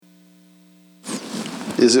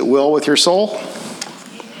Is it well with your soul?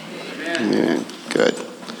 Amen. Good.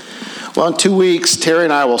 Well, in 2 weeks, Terry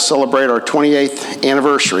and I will celebrate our 28th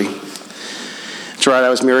anniversary. That's right, I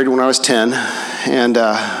was married when I was 10, and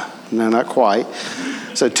no, not quite.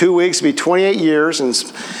 So 2 weeks will be 28 years, and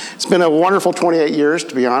it's been a wonderful 28 years,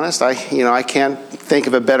 to be honest. I can't think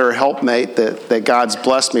of a better helpmate that God's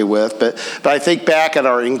blessed me with. But I think back at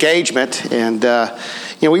our engagement, and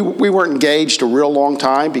we weren't engaged a real long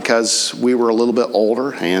time because we were a little bit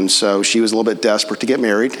older, and so she was a little bit desperate to get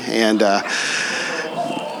married. And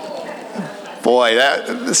boy,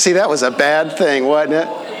 that was a bad thing, wasn't it?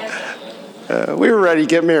 We were ready to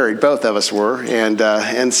get married, both of us were,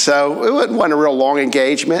 and so it wasn't a real long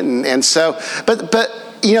engagement, and so, but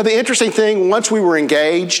the interesting thing, once we were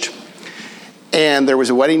engaged, and there was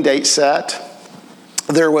a wedding date set,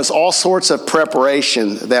 there was all sorts of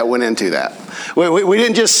preparation that went into that. We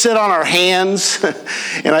didn't just sit on our hands,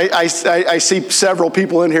 and I see several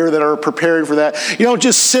people in here that are preparing for that. You don't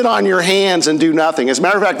just sit on your hands and do nothing. As a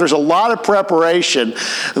matter of fact, there's a lot of preparation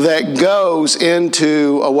that goes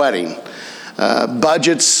into a wedding.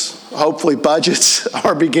 Hopefully budgets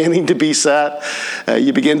are beginning to be set.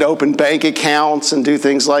 You begin to open bank accounts and do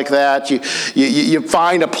things like that. You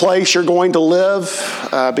find a place you're going to live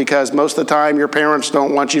because most of the time your parents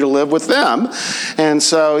don't want you to live with them. And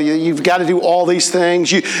so you've got to do all these things.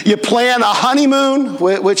 You plan a honeymoon,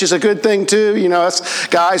 which is a good thing too. Us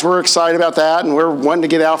guys, we're excited about that, and we're wanting to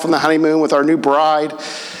get out from the honeymoon with our new bride.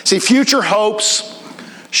 See, future hopes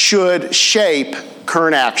should shape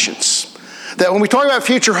current actions. That when we talk about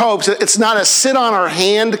future hopes, it's not a sit on our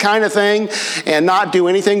hand kind of thing and not do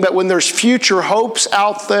anything, but when there's future hopes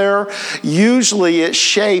out there, usually it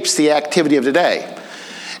shapes the activity of today.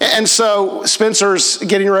 And so Spencer's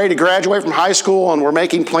getting ready to graduate from high school, and we're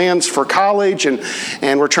making plans for college, and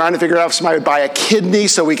we're trying to figure out if somebody would buy a kidney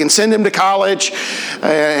so we can send him to college,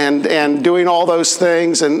 and doing all those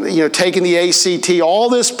things, and taking the ACT, all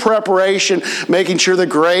this preparation, making sure the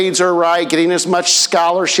grades are right, getting as much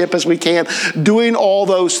scholarship as we can, doing all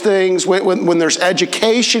those things. When there's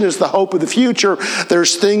education is the hope of the future,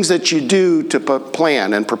 there's things that you do to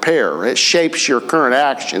plan and prepare. It shapes your current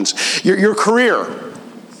actions. Your career.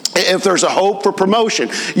 If there's a hope for promotion,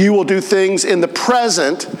 you will do things in the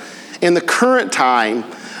present, in the current time,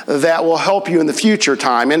 that will help you in the future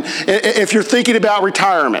time. And if you're thinking about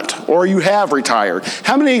retirement, or you have retired,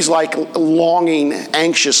 how many is longing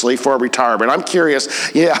anxiously for retirement? I'm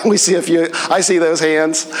curious. Yeah, I see those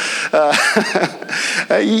hands.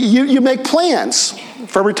 You make plans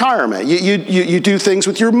for retirement. You do things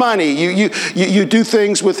with your money. You do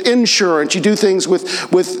things with insurance. You do things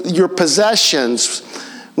with your possessions.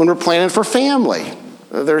 When we're planning for family,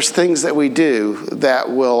 there's things that we do that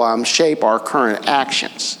will shape our current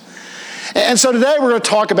actions. And so today we're going to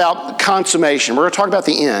talk about consummation. We're going to talk about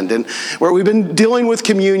the end. And where we've been dealing with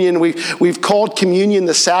communion, we've called communion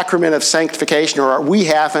the sacrament of sanctification, or we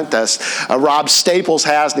haven't, as Rob Staples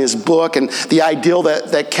has in his book. And the ideal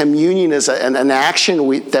that communion is an action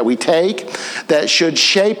that we take that should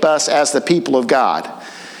shape us as the people of God.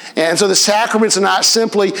 And so the sacraments are not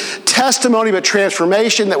simply testimony, but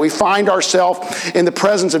transformation, that we find ourselves in the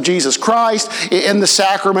presence of Jesus Christ. In the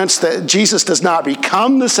sacraments, that Jesus does not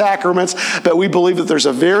become the sacraments, but we believe that there's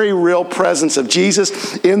a very real presence of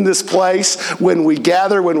Jesus in this place when we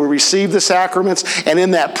gather, when we receive the sacraments. And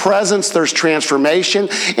in that presence, there's transformation.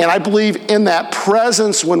 And I believe in that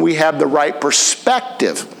presence, when we have the right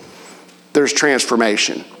perspective, there's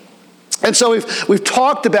transformation. And so we've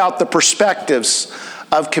talked about the perspectives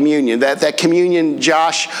of communion. That communion,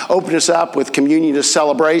 Josh opened us up with communion as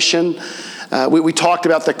celebration. We talked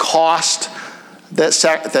about the cost that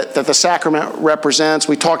the sacrament represents.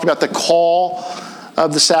 We talked about the call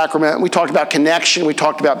of the sacrament. We talked about connection. We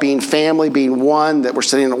talked about being family, being one, that we're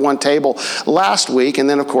sitting at one table last week. And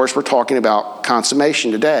then, of course, we're talking about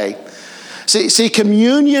consummation today. See,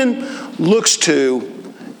 communion looks to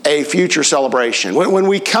a future celebration. When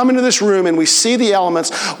we come into this room and we see the elements,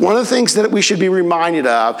 one of the things that we should be reminded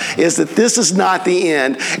of is that this is not the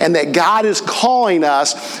end, and that God is calling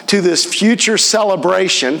us to this future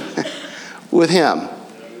celebration with Him.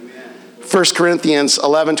 1 Corinthians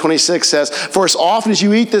 11:26 says, "For as often as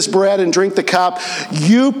you eat this bread and drink the cup,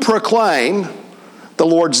 you proclaim the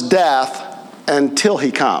Lord's death until He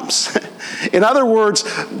comes." In other words,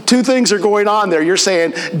 two things are going on there. You're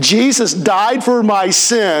saying, Jesus died for my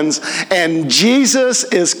sins, and Jesus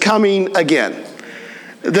is coming again.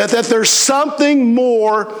 That there's something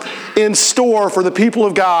more in store for the people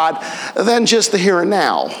of God than just the here and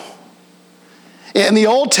now. In the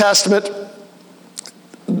Old Testament,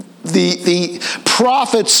 the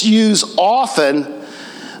prophets use often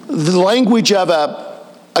the language of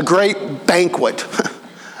a great banquet,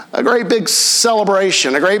 a great big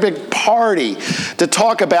celebration, a great big party to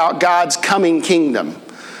talk about God's coming kingdom.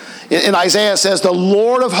 And Isaiah says, the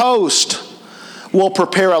Lord of hosts will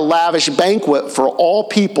prepare a lavish banquet for all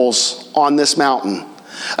peoples on this mountain.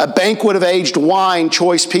 A banquet of aged wine,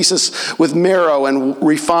 choice pieces with marrow and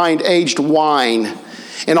refined aged wine.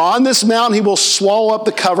 And on this mountain he will swallow up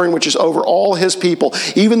the covering which is over all his people,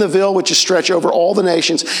 even the veil which is stretched over all the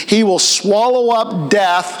nations. He will swallow up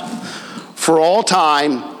death for all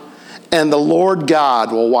time, and the Lord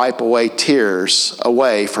God will wipe away tears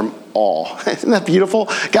away from all. Isn't that beautiful?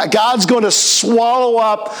 God's going to swallow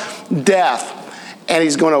up death, and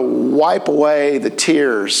he's going to wipe away the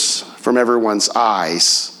tears from everyone's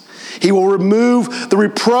eyes. He will remove the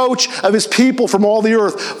reproach of his people from all the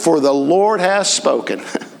earth, for the Lord has spoken.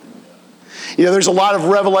 There's a lot of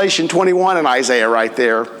Revelation 21 in Isaiah right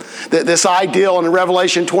there. This ideal in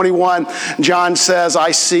Revelation 21, John says,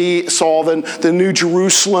 I saw the new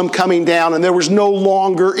Jerusalem coming down, and there was no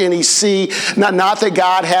longer any sea. Not that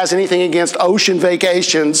God has anything against ocean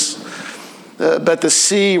vacations, but the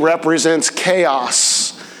sea represents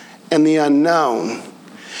chaos and the unknown.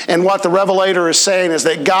 And what the Revelator is saying is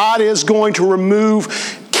that God is going to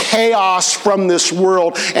remove chaos from this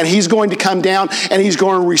world, and he's going to come down and he's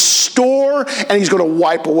going to restore and he's going to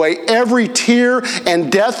wipe away every tear,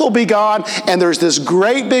 and death will be gone, and there's this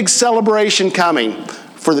great big celebration coming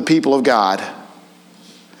for the people of God.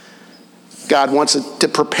 God wants to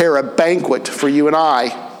prepare a banquet for you and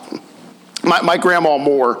I. My grandma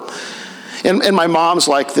Moore, and my mom's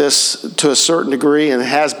like this to a certain degree, and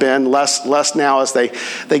has been less now as they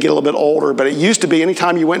get a little bit older. But it used to be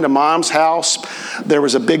anytime you went into Mom's house, there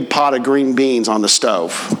was a big pot of green beans on the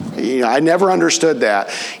stove. I never understood that.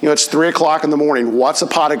 It's 3 o'clock in the morning. What's a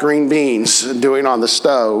pot of green beans doing on the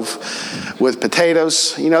stove with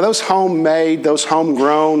potatoes? Those homemade, those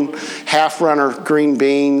homegrown, half-runner green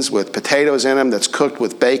beans with potatoes in them that's cooked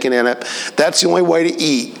with bacon in it. That's the only way to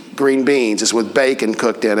eat green beans, is with bacon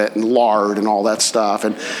cooked in it and lard and all that stuff.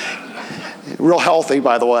 And real healthy,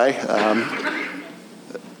 by the way.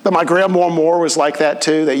 But my Grandma Moore was like that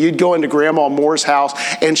too, that you'd go into Grandma Moore's house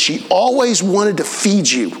and she always wanted to feed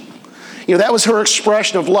you. That was her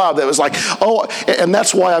expression of love. That was like, oh, and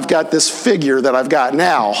that's why I've got this figure that I've got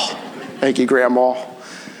now. Thank you, Grandma.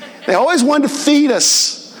 They always wanted to feed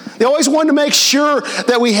us. They always wanted to make sure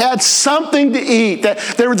that we had something to eat, that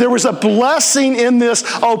there was a blessing in this.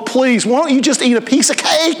 Oh, please, why don't you just eat a piece of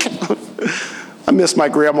cake? I miss my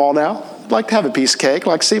grandma now. I'd like to have a piece of cake.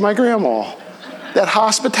 I'd like to see my grandma. That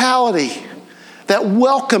hospitality, that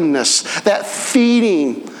welcomeness, that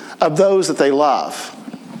feeding of those that they love.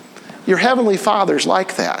 Your Heavenly Father's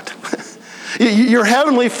like that. Your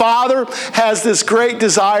Heavenly Father has this great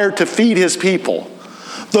desire to feed his people.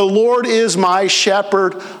 The Lord is my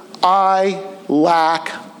shepherd. I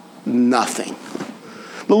lack nothing.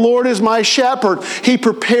 The Lord is my shepherd. He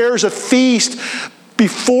prepares a feast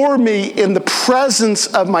before me in the presence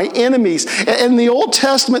of my enemies. In the Old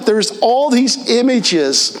Testament, there's all these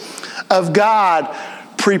images of God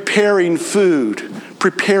preparing food,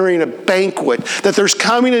 preparing a banquet, that there's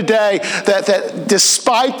coming a day that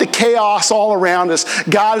despite the chaos all around us,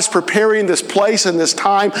 God is preparing this place and this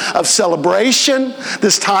time of celebration,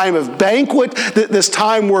 this time of banquet, this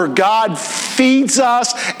time where God feeds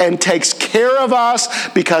us and takes care of us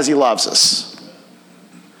because he loves us.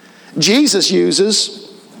 Jesus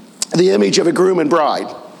uses the image of a groom and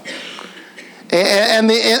bride. And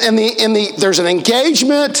there's an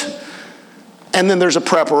engagement, and then there's a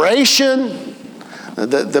preparation.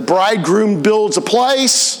 The bridegroom builds a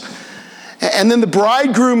place, and then the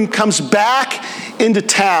bridegroom comes back into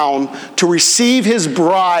town to receive his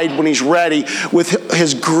bride when he's ready with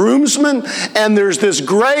his groomsmen, and there's this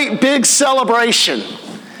great big celebration.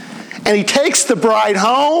 And he takes the bride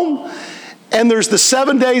home, and there's the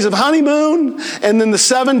 7 days of honeymoon, and then the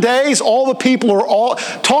 7 days, all the people are all,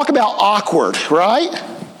 talk about awkward, right?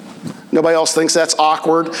 Nobody else thinks that's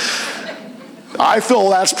awkward. I feel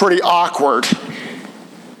that's pretty awkward.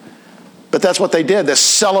 But that's what they did, this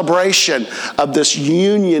celebration of this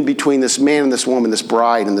union between this man and this woman, this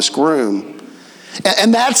bride and this groom.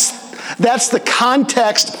 And that's the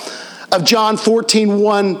context of John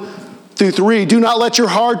 14:1-3. Do not let your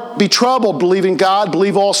heart be troubled. Believe in God,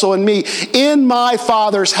 believe also in me. In my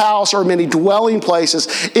Father's house are many dwelling places.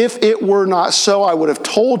 If it were not so, I would have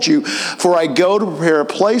told you, for I go to prepare a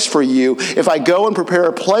place for you. If I go and prepare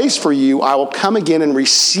a place for you, I will come again and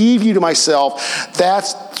receive you to myself.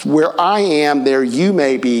 That's where I am, there you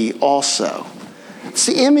may be also. It's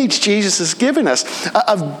the image Jesus has given us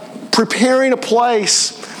of preparing a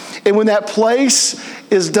place. And when that place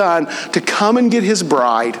is done to come and get his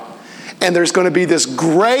bride. And there's going to be this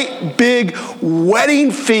great big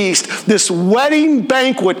wedding feast, this wedding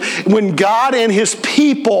banquet when God and his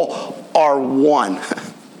people are one.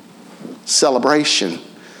 Celebration.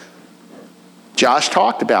 Josh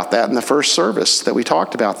talked about that in the first service that we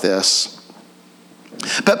talked about this.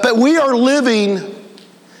 But we are living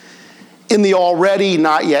in the already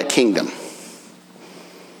not yet kingdom.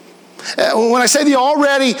 When I say the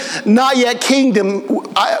already not yet kingdom,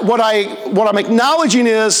 what I'm acknowledging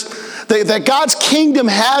is that God's kingdom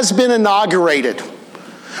has been inaugurated.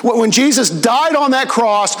 When Jesus died on that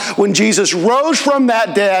cross, when Jesus rose from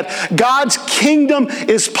that dead, God's kingdom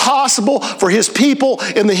is possible for his people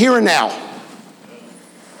in the here and now.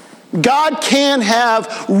 God can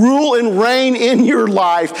have rule and reign in your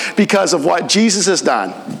life because of what Jesus has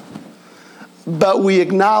done. But we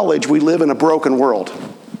acknowledge we live in a broken world.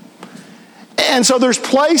 And so there's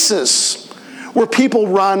places where people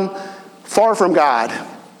run far from God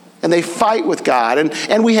and they fight with God.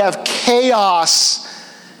 And we have chaos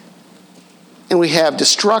and we have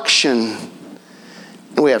destruction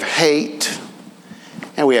and we have hate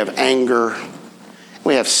and we have anger and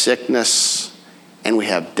we have sickness and we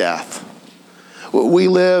have death. We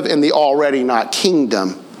live in the already not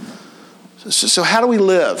kingdom. So how do we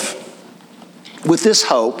live with this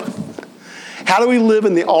hope? How do we live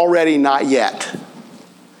in the already not yet?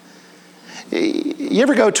 You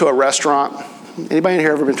ever go to a restaurant? Anybody in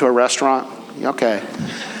here ever been to a restaurant? Okay.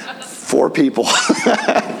 4 people.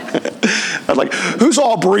 I'm like, who's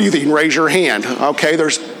all breathing? Raise your hand. Okay,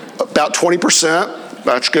 there's about 20%.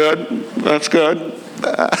 That's good. That's good.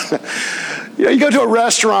 You go to a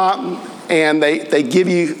restaurant and they give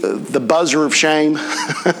you the buzzer of shame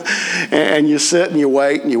and you sit and you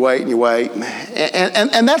wait and you wait and you wait.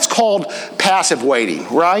 And that's called passive waiting,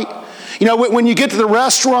 right? You know, when you get to the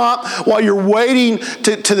restaurant, while you're waiting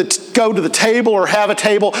to go to the table or have a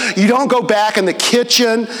table, you don't go back in the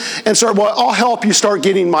kitchen and start, well, I'll help you start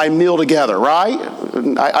getting my meal together, right?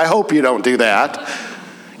 I hope you don't do that.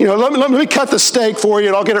 You know, let me cut the steak for you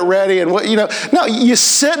and I'll get it ready. And no, you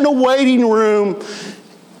sit in a waiting room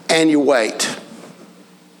and you wait.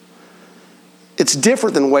 It's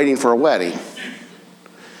different than waiting for a wedding.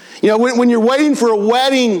 You know, when you're waiting for a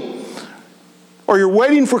wedding, or you're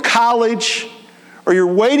waiting for college, or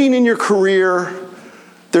you're waiting in your career,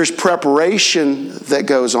 there's preparation that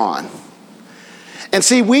goes on. And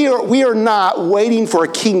see, we are not waiting for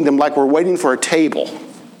a kingdom like we're waiting for a table,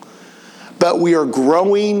 but we are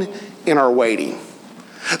growing in our waiting.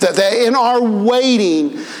 That in our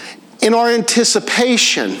waiting, in our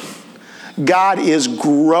anticipation, God is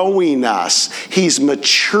growing us. He's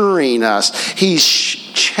maturing us. He's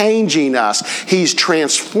changing us. He's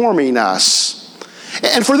transforming us.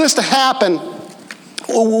 And for this to happen,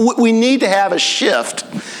 we need to have a shift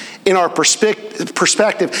in our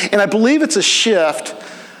perspective. And I believe it's a shift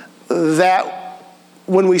that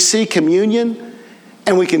when we see communion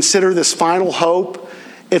and we consider this final hope,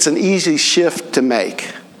 it's an easy shift to make.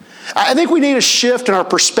 I think we need a shift in our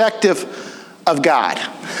perspective of God.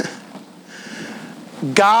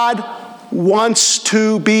 God wants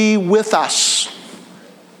to be with us.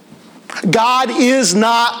 God is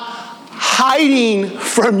not hiding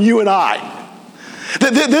from you and I.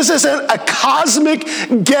 This isn't a cosmic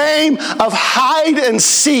game of hide and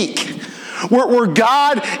seek, where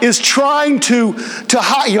God is trying to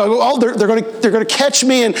hide. You know, oh, they're going to catch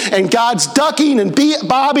me, and God's ducking and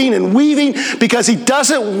bobbing and weaving because He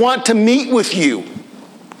doesn't want to meet with you.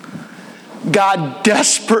 God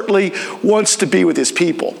desperately wants to be with His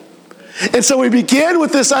people. And so we begin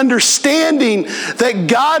with this understanding that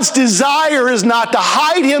God's desire is not to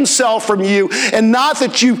hide Himself from you and not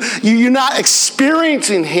that you're not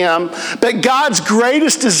experiencing Him, but God's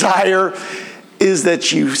greatest desire is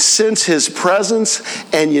that you sense His presence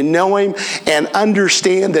and you know Him and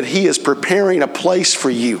understand that He is preparing a place for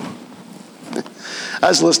you. I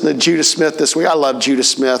was listening to Judah Smith this week. I love Judah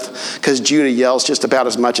Smith because Judah yells just about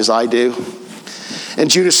as much as I do. And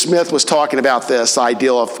Judah Smith was talking about this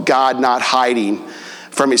idea of God not hiding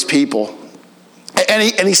from His people. And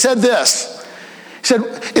he said this. He said,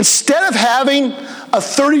 instead of having a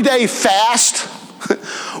 30-day fast,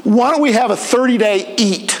 why don't we have a 30-day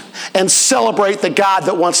eat and celebrate the God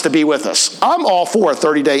that wants to be with us? I'm all for a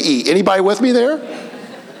 30-day eat. Anybody with me there?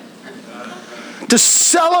 To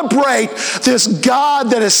celebrate this God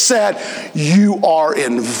that has said, you are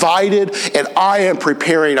invited and I am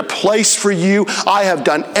preparing a place for you. I have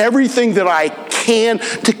done everything that I can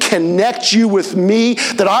to connect you with me,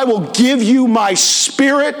 that I will give you my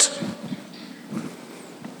Spirit.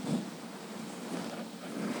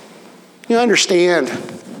 You understand,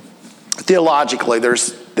 Theologically,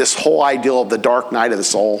 there's this whole ideal of the dark night of the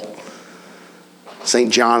soul, St.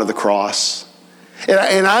 John of the Cross.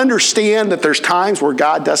 And I understand that there's times where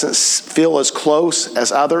God doesn't feel as close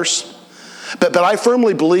as others. But I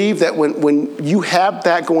firmly believe that when you have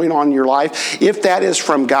that going on in your life, if that is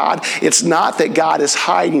from God, it's not that God is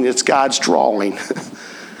hiding, it's God's drawing.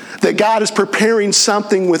 That God is preparing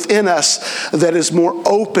something within us that is more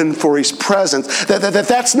open for His presence.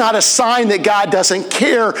 That's not a sign that God doesn't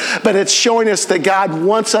care, but it's showing us that God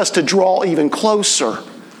wants us to draw even closer.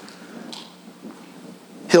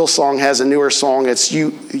 Hillsong has a newer song. It's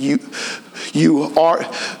you are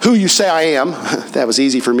who you say I am. That was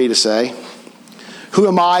easy for me to say. Who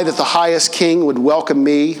am I that the highest King would welcome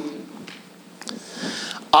me?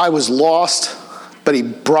 I was lost, but He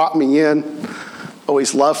brought me in. Oh,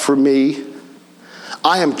 His love for me.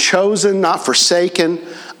 I am chosen, not forsaken.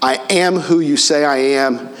 I am who you say I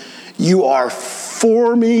am. You are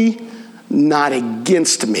for me, not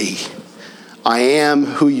against me. I am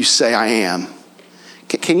who you say I am.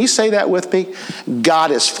 Can you say that with me?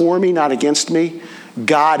 God is for me, not against me.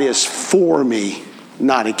 God is for me,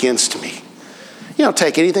 not against me. You don't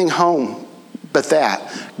take anything home but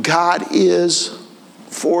that. God is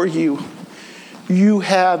for you. You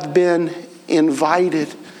have been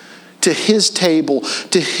invited to His table,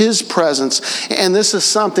 to His presence, and this is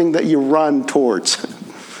something that you run towards.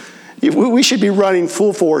 We should be running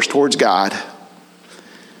full force towards God.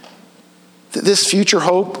 This future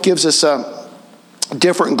hope gives us a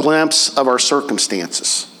different glimpse of our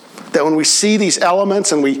circumstances. That when we see these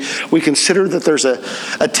elements and we consider that there's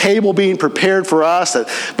a table being prepared for us,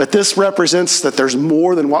 but this represents that there's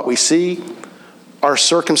more than what we see, our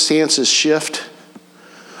circumstances shift.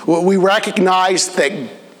 We recognize that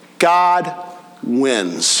God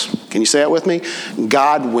wins. Can you say that with me?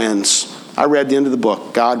 God wins. I read the end of the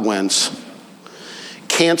book. God wins.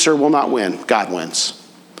 Cancer will not win. God wins.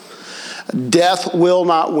 Death will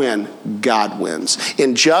not win. God wins.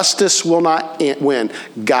 Injustice will not win.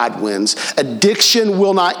 God wins. Addiction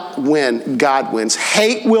will not win. God wins.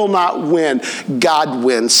 Hate will not win. God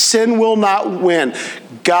wins. Sin will not win.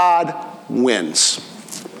 God wins.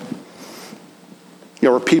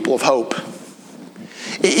 We're people of hope.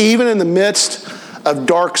 Even in the midst of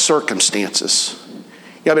dark circumstances.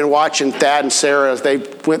 I've been watching Thad and Sarah as they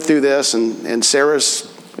went through this, and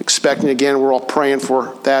Sarah's expecting again. We're all praying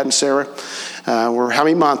for Thad and Sarah. We're how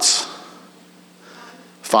many months?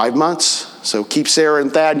 5 months. So keep Sarah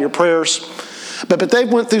and Thad in your prayers. But they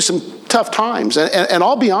went through some tough times. And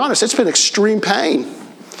I'll be honest, it's been extreme pain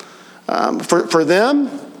for them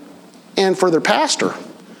and for their pastor.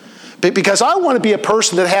 Because I want to be a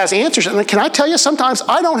person that has answers. And can I tell you, sometimes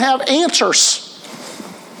I don't have answers.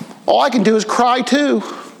 All I can do is cry too.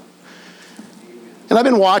 And I've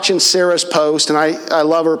been watching Sarah's post, and I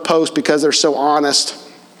love her post because they're so honest.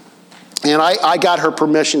 And I got her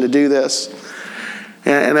permission to do this.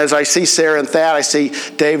 And as I see Sarah and Thad, I see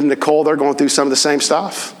Dave and Nicole, they're going through some of the same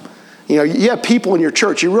stuff. You have people in your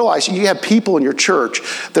church. You realize you have people in your church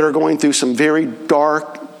that are going through some very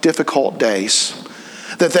dark, difficult days.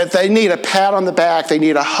 That they need a pat on the back, they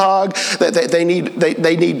need a hug, that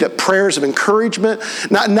they need prayers of encouragement.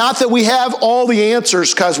 Not that we have all the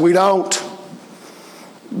answers, because we don't.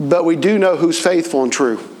 But we do know who's faithful and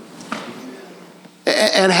true.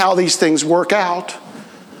 And how these things work out.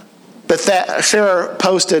 But Sarah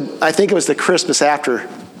posted, I think it was the Christmas after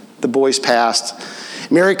the boys passed.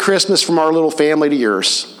 Merry Christmas from our little family to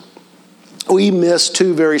yours. We miss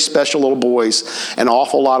 2 very special little boys an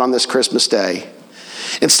awful lot on this Christmas day.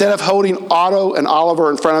 Instead of holding Otto and Oliver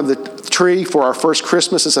in front of the tree for our first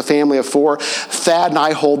Christmas as a family of 4, Thad and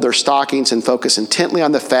I hold their stockings and focus intently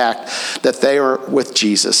on the fact that they are with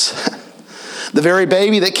Jesus. The very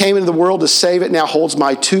baby that came into the world to save it now holds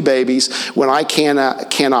my 2 babies when I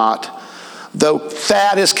cannot. Though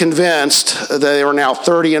Thad is convinced that they are now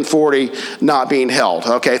 30 and 40 not being held.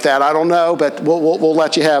 Okay, Thad, I don't know, but we'll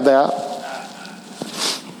let you have that.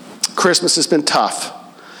 Christmas has been tough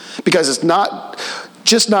because it's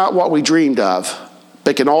not what we dreamed of,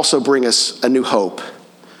 but can also bring us a new hope.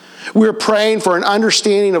 We're praying for an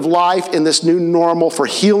understanding of life in this new normal, for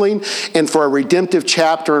healing, and for a redemptive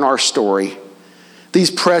chapter in our story.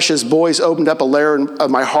 These precious boys opened up a layer of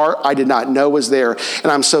my heart I did not know was there,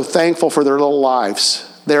 and I'm so thankful for their little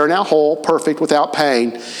lives. They are now whole, perfect, without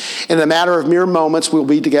pain. In a matter of mere moments, we'll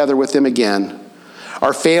be together with them again.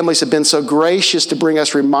 Our families have been so gracious to bring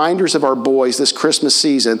us reminders of our boys this Christmas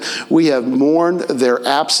season. We have mourned their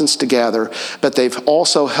absence together, but they've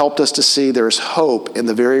also helped us to see there's hope in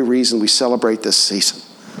the very reason we celebrate this season.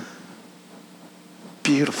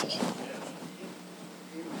 Beautiful.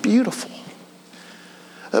 Beautiful.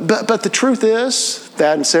 But the truth is,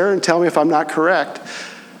 Thad and Sarah, and tell me if I'm not correct,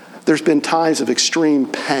 there's been times of extreme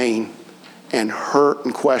pain and hurt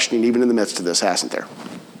and questioning even in the midst of this, hasn't there?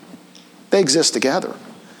 They exist together.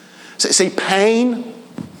 See, pain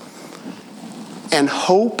and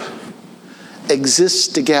hope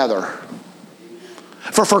exist together.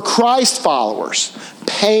 For Christ followers,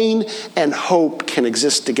 pain and hope can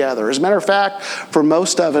exist together. As a matter of fact, for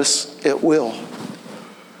most of us, it will.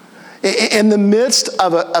 In the midst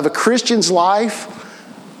of a Christian's life,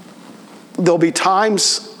 there'll be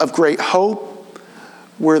times of great hope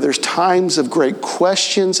where there's times of great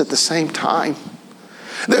questions at the same time.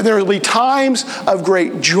 There will be times of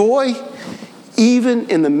great joy, even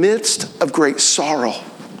in the midst of great sorrow.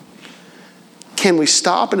 Can we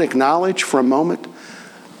stop and acknowledge for a moment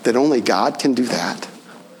that only God can do that?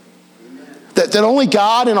 That only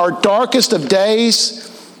God in our darkest of days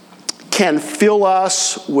can fill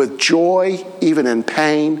us with joy, even in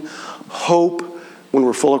pain, hope when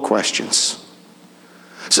we're full of questions.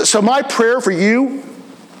 So my prayer for you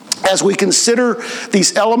as we consider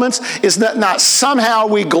these elements is that not somehow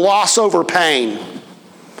we gloss over pain,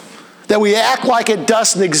 that we act like it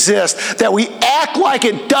doesn't exist, that we act like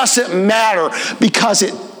it doesn't matter, because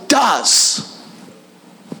it does.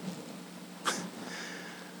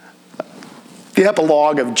 The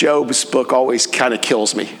epilogue of Job's book always kind of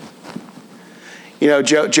kills me. You know,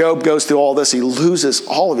 Job goes through all this. He loses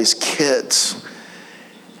all of his kids.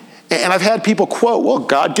 And I've had people quote, well,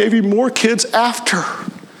 God gave you more kids after.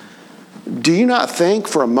 Do you not think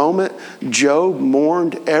for a moment Job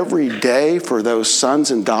mourned every day for those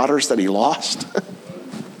sons and daughters that he lost?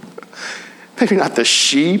 Maybe not the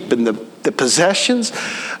sheep and the possessions,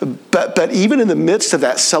 but even in the midst of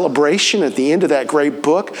that celebration at the end of that great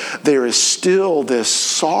book, there is still this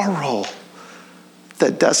sorrow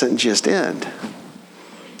that doesn't just end.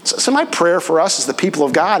 So my prayer for us as the people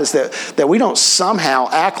of God is that we don't somehow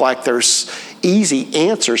act like there's easy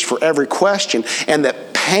answers for every question and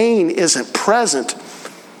that pain isn't present,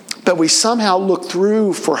 but we somehow look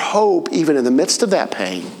through for hope even in the midst of that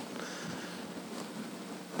pain.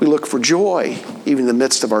 We look for joy even in the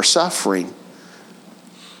midst of our suffering.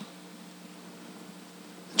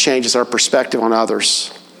 It changes our perspective on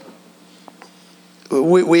others.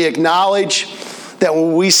 We acknowledge that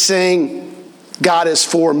when we sing, God is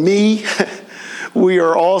for me, we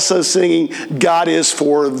are also singing, God is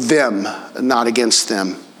for them, not against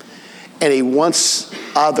them. And he wants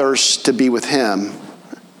others to be with him.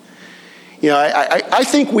 You know, I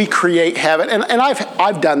think we create heaven, and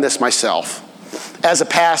I've done this myself. As a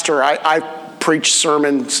pastor, I preach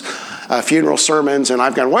sermons, funeral sermons, and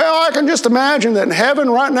I've gone, well, I can just imagine that in heaven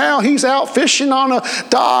right now, he's out fishing on a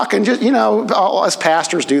dock, and just, you know, all us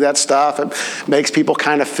pastors do that stuff. It makes people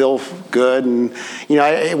kind of feel good, and, you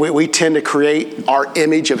know, we tend to create our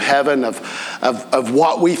image of heaven, of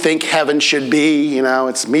what we think heaven should be. You know,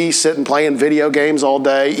 it's me sitting playing video games all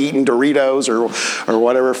day, eating Doritos or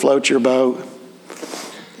whatever floats your boat.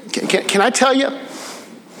 Can I tell you?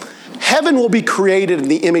 Heaven will be created in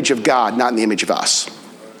the image of God, not in the image of us.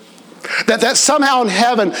 That somehow in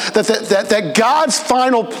heaven, that God's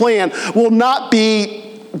final plan will not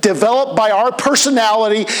be developed by our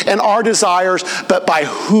personality and our desires, but by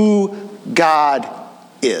who God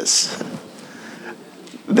is.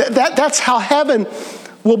 That's how heaven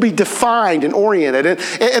will be defined and oriented.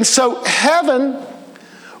 And so heaven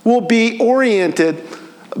will be oriented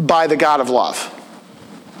by the God of love.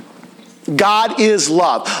 God is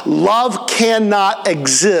love. Love cannot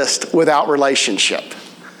exist without relationship.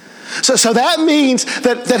 So that means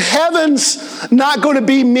that heaven's not going to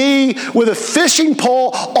be me with a fishing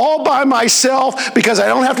pole all by myself because I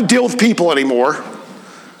don't have to deal with people anymore.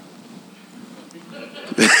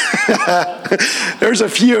 There's a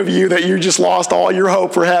few of you that you just lost all your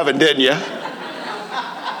hope for heaven, didn't you?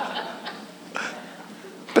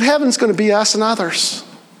 But heaven's going to be us and others.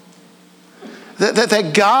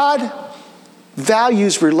 That God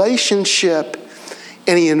values relationship,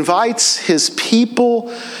 and he invites his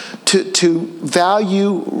people to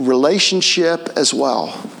value relationship as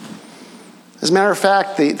well. As a matter of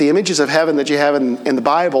fact, the images of heaven that you have in the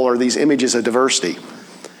Bible are these images of diversity.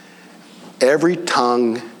 Every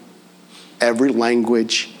tongue, every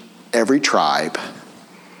language, every tribe.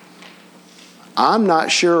 I'm not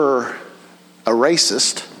sure a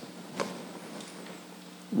racist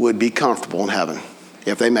would be comfortable in heaven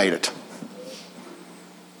if they made it.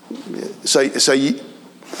 So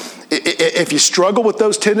if you struggle with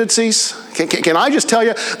those tendencies, can I just tell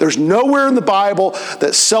you, there's nowhere in the Bible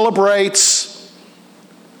that celebrates,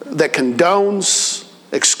 that condones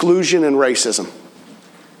exclusion and racism.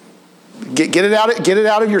 Get it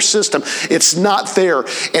out of your system. It's not there.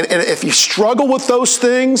 And if you struggle with those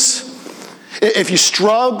things, if you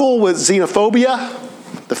struggle with xenophobia,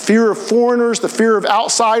 the fear of foreigners, the fear of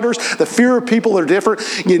outsiders, the fear of people that are different,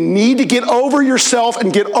 you need to get over yourself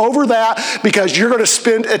and get over that, because you're going to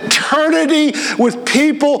spend eternity with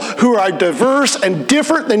people who are diverse and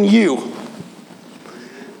different than you.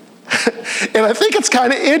 And I think it's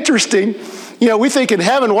kind of interesting. We think in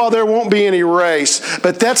heaven, well, there won't be any race.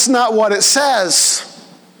 But that's not what it says.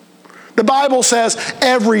 The Bible says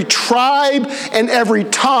every tribe and every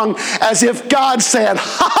tongue, as if God said,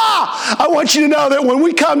 I want you to know that when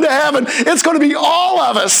we come to heaven, it's going to be all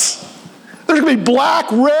of us. There's going to be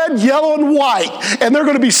black, red, yellow, and white. And they're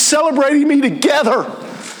going to be celebrating me together.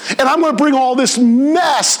 And I'm going to bring all this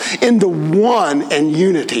mess into one and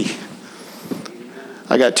unity.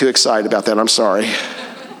 I got too excited about that. I'm sorry.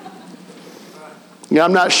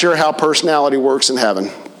 I'm not sure how personality works in heaven.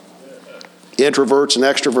 Introverts and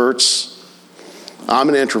extroverts. I'm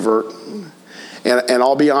an introvert. And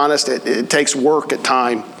I'll be honest, it takes work at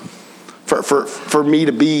time for me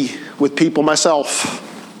to be with people myself.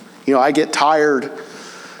 I get tired.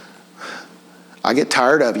 I get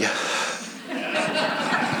tired of you.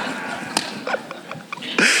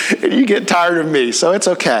 And you get tired of me, so it's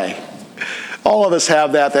okay. All of us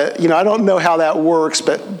have that I don't know how that works,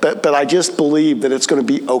 but I just believe that it's going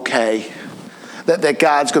to be okay. That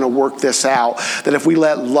God's going to work this out. That if we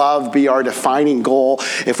let love be our defining goal,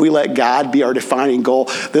 if we let God be our defining goal,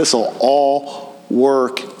 this will all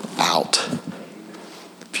work out.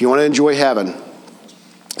 If you want to enjoy heaven,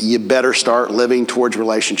 you better start living towards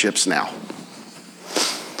relationships now.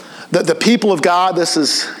 The people of God,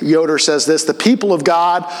 Yoder says this, the people of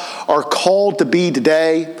God are called to be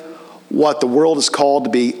today what the world is called to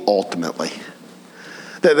be ultimately.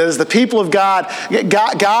 That as the people of God,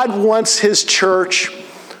 God wants his church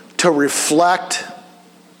to reflect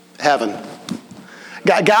heaven.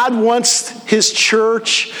 God wants his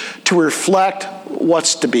church to reflect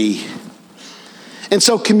what's to be. And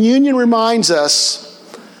so communion reminds us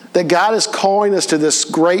that God is calling us to this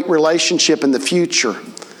great relationship in the future.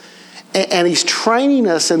 And he's training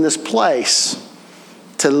us in this place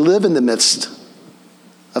to live in the midst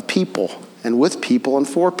of people and with people and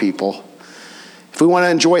for people. If we want to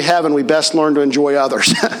enjoy heaven, we best learn to enjoy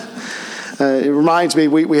others. It reminds me,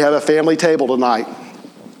 we have a family table tonight.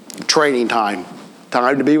 Training time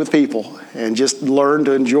to be with people and just learn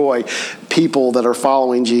to enjoy people that are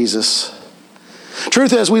following Jesus.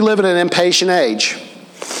 Truth is, we live in an impatient age.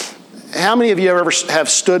 How many of you ever have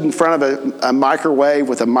stood in front of a microwave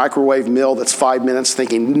with a microwave meal that's 5 minutes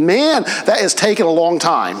thinking, man, that is taking a long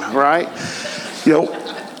time, right?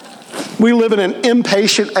 We live in an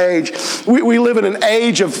impatient age. We live in an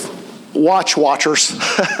age of watchers.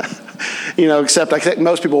 Except I think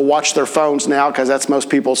most people watch their phones now because that's most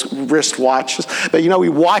people's wrist watches. But we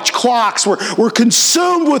watch clocks. We're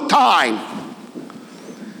consumed with time.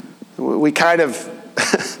 We kind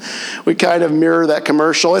of mirror that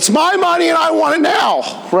commercial. It's my money and I want it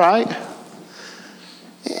now, right?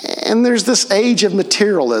 And there's this age of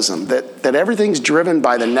materialism that everything's driven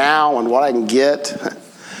by the now and what I can get.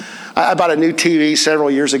 I bought a new TV several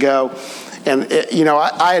years ago, and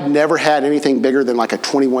I had never had anything bigger than like a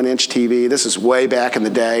 21-inch TV. This is way back in the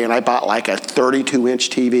day, and I bought like a 32-inch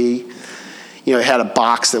TV. It had a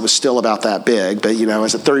box that was still about that big, but it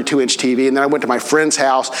was a 32-inch TV. And then I went to my friend's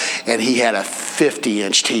house, and he had a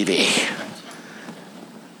 50-inch TV.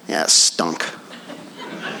 Yeah, it stunk.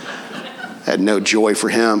 Had no joy for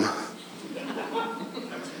him.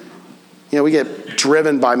 We get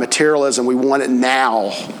driven by materialism. We want it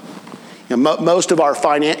now. Most of our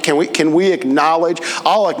can we acknowledge?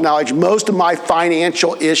 I'll acknowledge most of my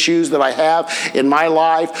financial issues that I have in my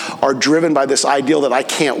life are driven by this ideal that I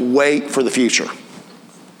can't wait for the future,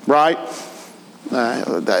 right?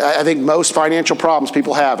 I think most financial problems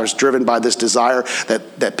people have is driven by this desire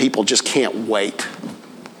that people just can't wait.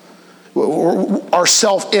 Our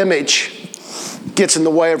self-image gets in the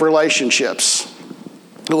way of relationships.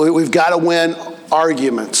 We've got to win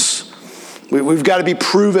arguments. We've got to be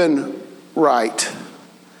proven right.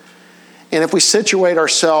 And if we situate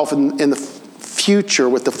ourselves in the future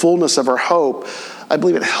with the fullness of our hope, I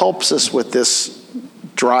believe it helps us with this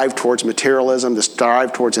drive towards materialism, this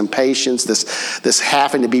drive towards impatience, this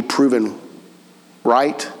having to be proven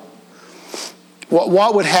right.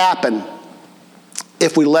 What would happen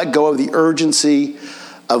if we let go of the urgency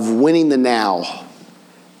of winning the now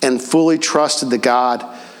and fully trusted the God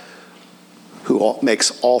who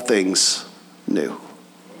makes all things new?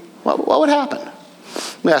 What would happen?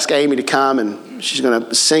 I'm going to ask Amy to come, and she's going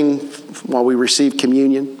to sing while we receive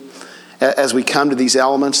communion. as we come to these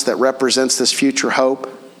elements that represents this future hope?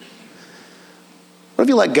 What if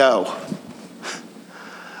you let go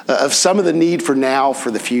of some of the need for now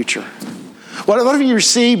for the future? What if you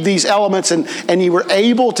received these elements and you were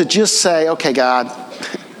able to just say, okay, God,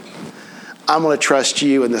 I'm going to trust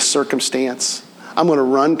you in this circumstance. I'm going to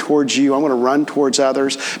run towards you. I'm going to run towards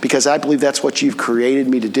others because I believe that's what you've created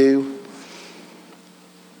me to do.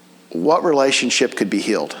 What relationship could be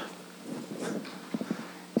healed?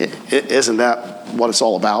 Isn't that what it's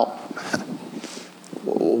all about?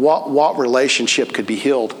 What relationship could be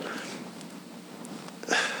healed?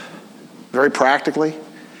 Very practically,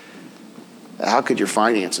 how could your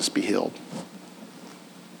finances be healed?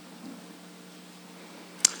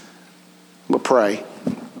 We'll pray.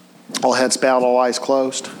 All heads bowed, all eyes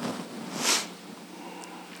closed.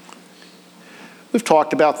 We've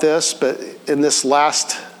talked about this, but in this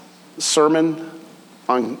last sermon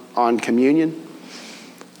on communion,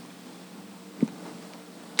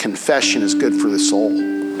 confession is good for the soul.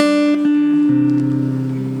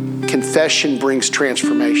 Confession brings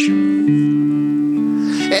transformation.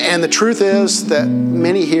 And the truth is that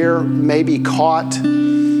many here may be caught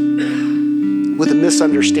with a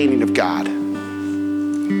misunderstanding of God.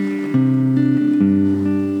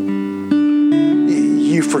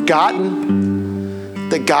 You've forgotten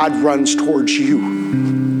that God runs towards you.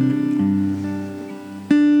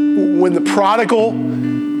 When the prodigal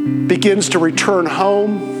begins to return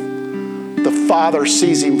home, the father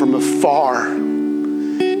sees him from afar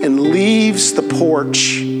and leaves the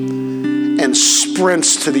porch and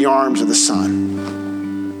sprints to the arms of the son.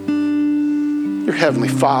 Your heavenly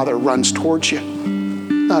Father runs towards you,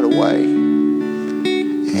 not away.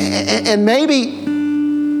 And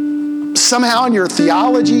maybe somehow in your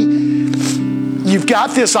theology, you've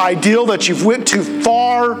got this ideal that you've went too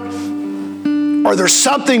far, or there's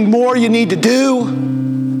something more you need to do.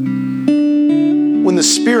 When the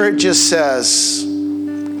Spirit just says,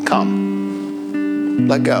 come,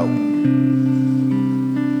 let go.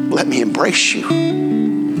 Let me embrace you.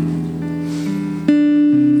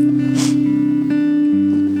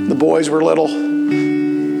 The boys were little.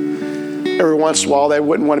 Every once in a while, they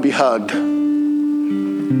wouldn't want to be hugged.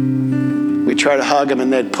 We'd try to hug them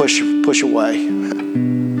and they'd push away.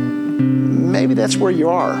 Maybe that's where you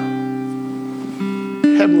are.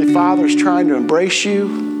 Heavenly Father's trying to embrace you,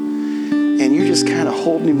 and you're just kind of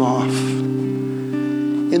holding him off.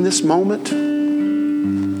 In this moment,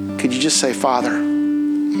 could you just say, Father,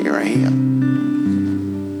 here I am.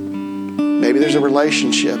 Maybe there's a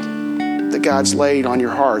relationship that God's laid on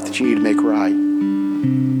your heart that you need to make right.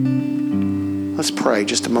 Let's pray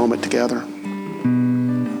just a moment together.